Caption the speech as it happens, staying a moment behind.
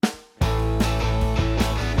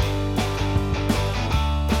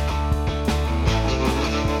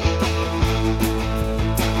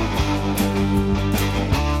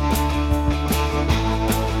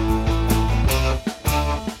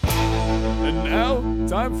Now,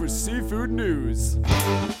 time for seafood news.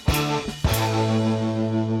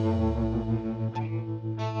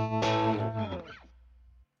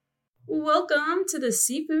 Welcome to the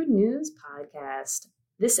Seafood News Podcast.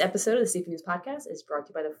 This episode of the Seafood News Podcast is brought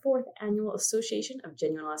to you by the 4th Annual Association of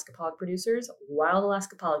Genuine Alaska Pollock Producers Wild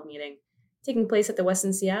Alaska Pollock Meeting, taking place at the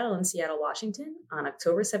Westin Seattle in Seattle, Washington on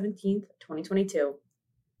October 17th, 2022.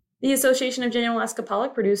 The Association of Genuine Alaska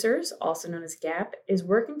Pollock Producers, also known as GAP, is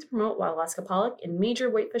working to promote wild Alaska pollock in major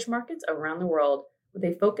whitefish markets around the world, with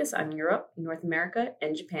a focus on Europe, North America,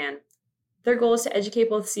 and Japan. Their goal is to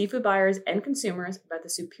educate both seafood buyers and consumers about the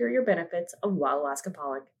superior benefits of wild Alaska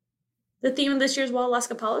pollock. The theme of this year's Wild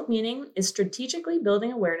Alaska Pollock meeting is strategically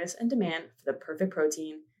building awareness and demand for the perfect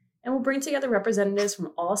protein, and will bring together representatives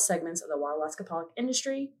from all segments of the wild Alaska pollock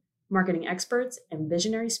industry, marketing experts, and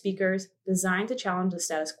visionary speakers designed to challenge the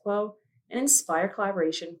status quo and inspire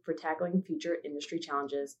collaboration for tackling future industry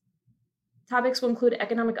challenges. Topics will include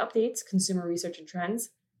economic updates, consumer research and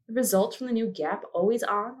trends, the results from the new GAP Always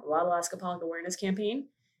On Wild Alaska Pollock Awareness Campaign,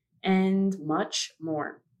 and much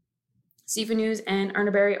more. Seafood News and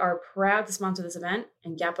Urner Barry are proud to sponsor this event,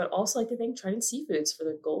 and GAP would also like to thank Trident Seafoods for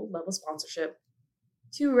their gold level sponsorship.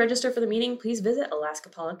 To register for the meeting, please visit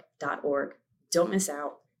alaskapollock.org. Don't miss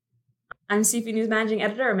out. I'm Seafood News Managing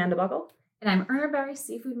Editor Amanda Buckle. And I'm Urner Barry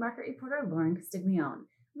Seafood Market Reporter Lauren Castiglione.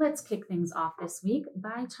 Let's kick things off this week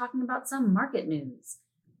by talking about some market news.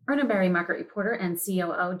 Urner Barry Market Reporter and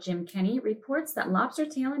COO Jim Kenny reports that lobster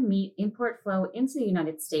tail and meat import flow into the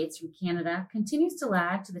United States from Canada continues to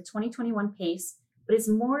lag to the 2021 pace, but is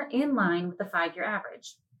more in line with the 5-year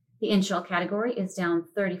average. The in-shell category is down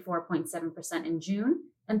 34.7% in June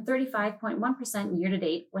and 35.1%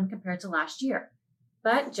 year-to-date when compared to last year,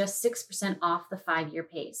 but just 6% off the 5-year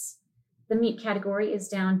pace. The meat category is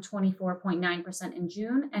down 24.9% in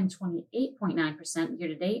June and 28.9%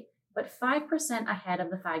 year-to-date, but 5% ahead of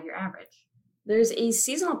the 5-year average. There's a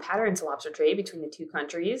seasonal pattern to lobster trade between the two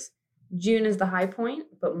countries. June is the high point,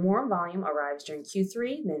 but more volume arrives during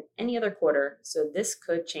Q3 than any other quarter, so this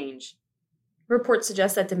could change. Reports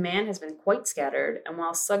suggest that demand has been quite scattered, and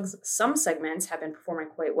while some segments have been performing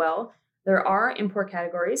quite well, there are import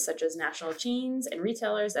categories such as national chains and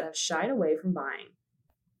retailers that have shied away from buying.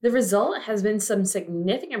 The result has been some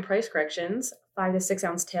significant price corrections. 5 to 6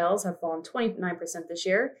 ounce tails have fallen 29% this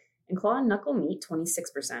year, and claw and knuckle meat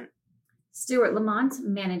 26%. Stuart Lamont,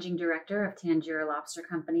 Managing Director of Tangier Lobster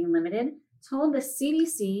Company Limited, told the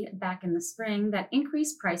CDC back in the spring that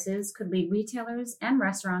increased prices could lead retailers and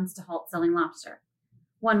restaurants to halt selling lobster.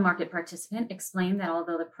 One market participant explained that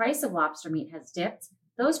although the price of lobster meat has dipped,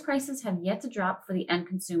 those prices have yet to drop for the end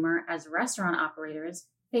consumer as restaurant operators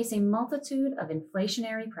face a multitude of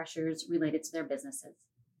inflationary pressures related to their businesses.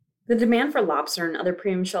 The demand for lobster and other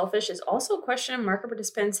premium shellfish is also a question market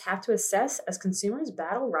participants have to assess as consumers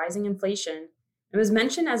battle rising inflation, and was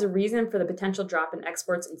mentioned as a reason for the potential drop in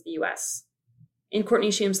exports into the U.S. In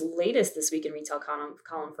Courtney Schume's latest This Week in Retail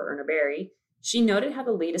column for Urner Barry, she noted how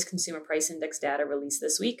the latest Consumer Price Index data released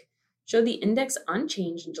this week showed the index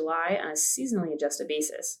unchanged in July on a seasonally adjusted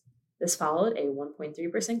basis. This followed a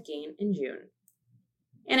 1.3% gain in June.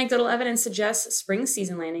 Anecdotal evidence suggests spring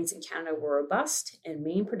season landings in Canada were robust and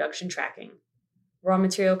main production tracking. Raw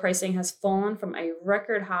material pricing has fallen from a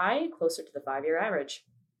record high closer to the 5-year average.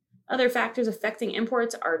 Other factors affecting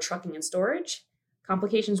imports are trucking and storage.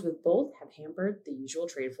 Complications with both have hampered the usual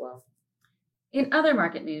trade flow. In other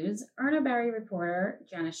market news, Urner Barry reporter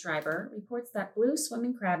Janice Schreiber reports that blue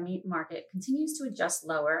swimming crab meat market continues to adjust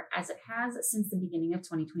lower as it has since the beginning of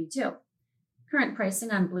 2022. Current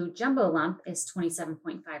pricing on blue jumbo lump is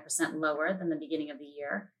 27.5% lower than the beginning of the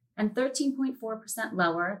year and 13.4%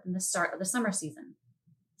 lower than the start of the summer season.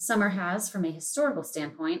 Summer has, from a historical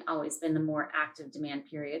standpoint, always been the more active demand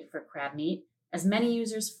period for crab meat, as many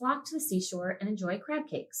users flock to the seashore and enjoy crab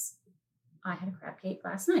cakes. I had a crab cake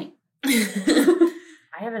last night. I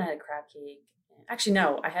haven't had a crab cake. Actually,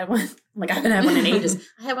 no, I had one. I haven't had one in ages.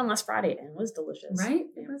 I had one last Friday, and it was delicious. Right?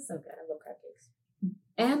 It was so good. I love crab cakes.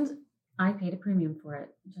 And I paid a premium for it,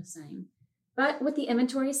 just saying. But with the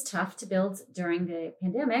inventories tough to build during the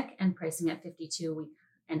pandemic and pricing at 52-week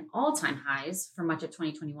and all-time highs for much of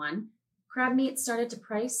 2021, crab meat started to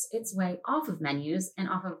price its way off of menus and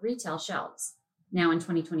off of retail shelves. Now in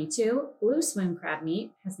 2022, blue swim crab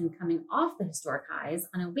meat has been coming off the historic highs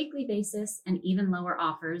on a weekly basis, and even lower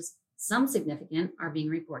offers, some significant, are being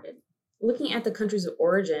reported. Looking at the countries of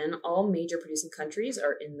origin, all major producing countries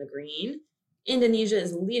are in the green. Indonesia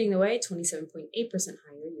is leading the way, 27.8%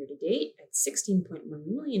 higher year to date at 16.1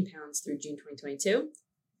 million pounds through June 2022.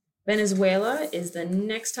 Venezuela is the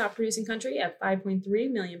next top producing country at 5.3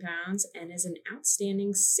 million pounds and is an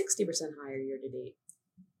outstanding 60% higher year to date.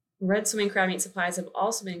 Red swimming crab meat supplies have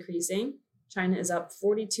also been increasing. China is up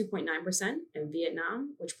 42.9%, and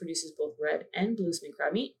Vietnam, which produces both red and blue swimming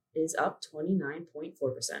crab meat, is up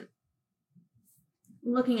 29.4%.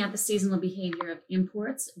 Looking at the seasonal behavior of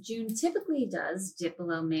imports, June typically does dip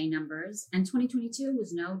below May numbers, and 2022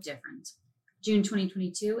 was no different. June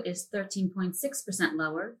 2022 is 13.6%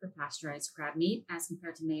 lower for pasteurized crab meat as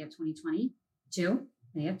compared to May of 2022.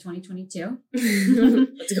 May of 2022.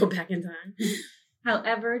 Let's go back in time.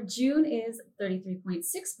 However, June is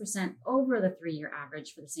 33.6% over the 3-year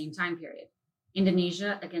average for the same time period.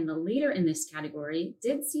 Indonesia, again the leader in this category,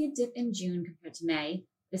 did see a dip in June compared to May,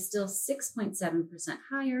 but is still 6.7%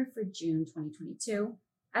 higher for June 2022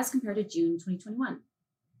 as compared to June 2021.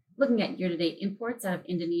 Looking at year-to-date imports out of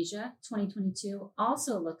Indonesia, 2022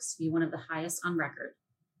 also looks to be one of the highest on record.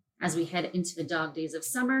 As we head into the dog days of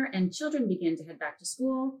summer and children begin to head back to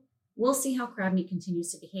school, we'll see how crab meat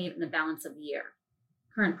continues to behave in the balance of the year.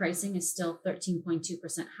 Current pricing is still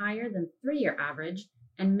 13.2% higher than the 3-year average,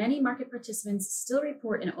 and many market participants still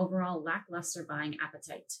report an overall lackluster buying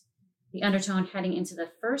appetite. The undertone heading into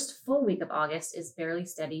the first full week of August is barely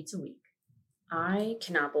steady to weak. I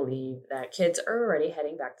cannot believe that kids are already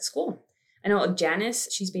heading back to school. I know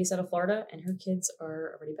Janice, she's based out of Florida, and her kids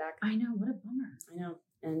are already back. I know, what a bummer. I know.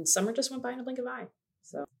 And summer just went by in a blink of an eye.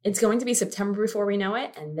 So it's going to be September before we know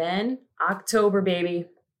it, and then October, baby.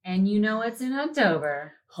 And you know it's in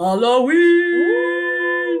October. Halloween!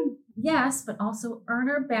 Woo! Yes, but also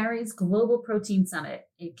Urner Barry's Global Protein Summit.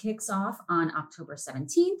 It kicks off on October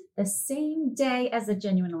 17th, the same day as the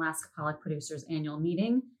Genuine Alaska Pollock Producers Annual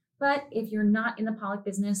Meeting. But if you're not in the pollock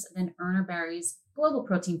business, then Urner Barry's Global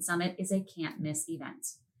Protein Summit is a can't-miss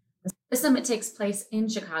event. The summit takes place in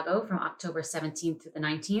Chicago from October 17th to the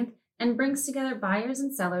 19th and brings together buyers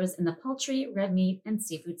and sellers in the poultry, red meat, and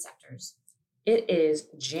seafood sectors. It is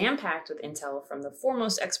jam-packed with intel from the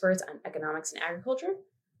foremost experts on economics and agriculture,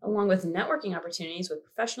 along with networking opportunities with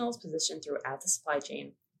professionals positioned throughout the supply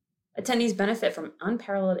chain. Attendees benefit from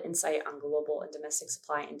unparalleled insight on global and domestic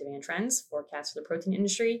supply and demand trends, forecasts for the protein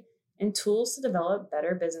industry, and tools to develop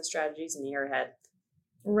better business strategies in the year ahead.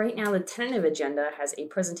 Right now, the tentative agenda has a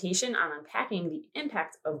presentation on unpacking the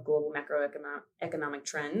impact of global macroeconomic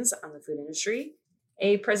trends on the food industry,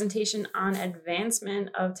 a presentation on advancement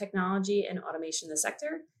of technology and automation in the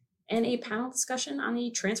sector, and a panel discussion on the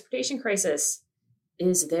transportation crisis.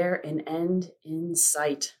 Is there an end in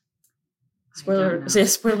sight? Spoiler!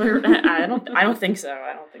 I don't think so.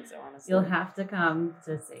 Honestly, You'll have to come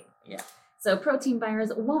to see. Yeah. So protein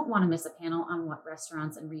buyers won't want to miss a panel on what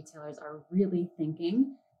restaurants and retailers are really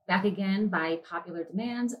thinking. Back again by popular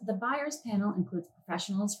demand, the buyers panel includes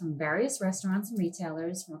professionals from various restaurants and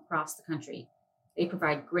retailers from across the country. They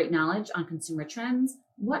provide great knowledge on consumer trends,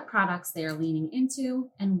 what products they are leaning into,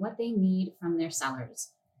 and what they need from their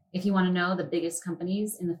sellers. If you want to know the biggest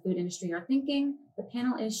companies in the food industry are thinking, the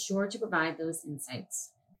panel is sure to provide those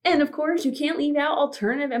insights. And of course, you can't leave out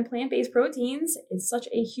alternative and plant-based proteins. It's such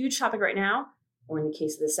a huge topic right now. Or in the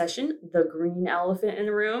case of this session, the green elephant in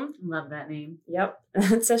the room. Love that name. Yep.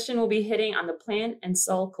 That session will be hitting on the plant and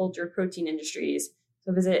cell culture protein industries.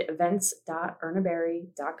 So visit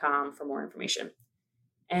events.urnerberry.com for more information.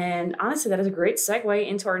 And honestly, that is a great segue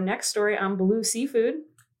into our next story on Blue Seafood.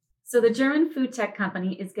 So the German food tech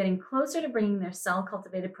company is getting closer to bringing their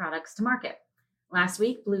cell-cultivated products to market. Last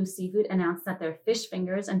week, Blue Seafood announced that their fish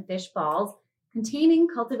fingers and fish balls containing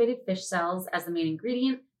cultivated fish cells as the main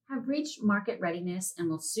ingredient have reached market readiness and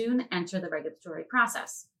will soon enter the regulatory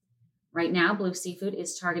process. Right now, Blue Seafood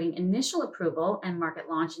is targeting initial approval and market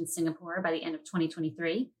launch in Singapore by the end of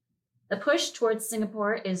 2023. The push towards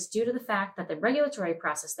Singapore is due to the fact that the regulatory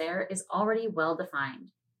process there is already well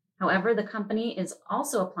defined. However, the company is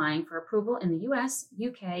also applying for approval in the US,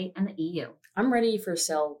 UK, and the EU. I'm ready for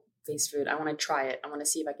cell-based food. I want to try it. I want to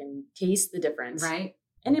see if I can taste the difference. Right?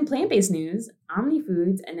 And in plant-based news, Omni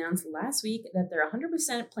Foods announced last week that their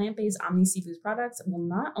 100% plant-based Omni Seafoods products will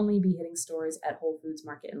not only be hitting stores at Whole Foods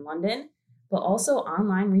Market in London, but also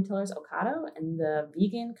online retailers Ocado and the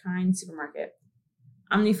Vegan Kind supermarket.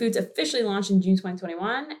 Omni Foods officially launched in June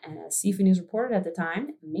 2021, and as Seafood News reported at the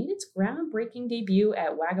time, made its groundbreaking debut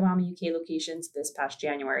at Wagamama UK locations this past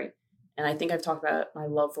January. And I think I've talked about my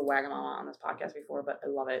love for Wagamama on this podcast before, but I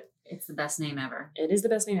love it. It's the best name ever. It is the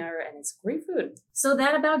best name ever, and it's great food. So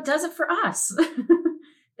that about does it for us.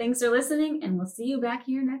 Thanks for listening, and we'll see you back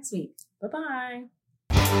here next week. Bye-bye.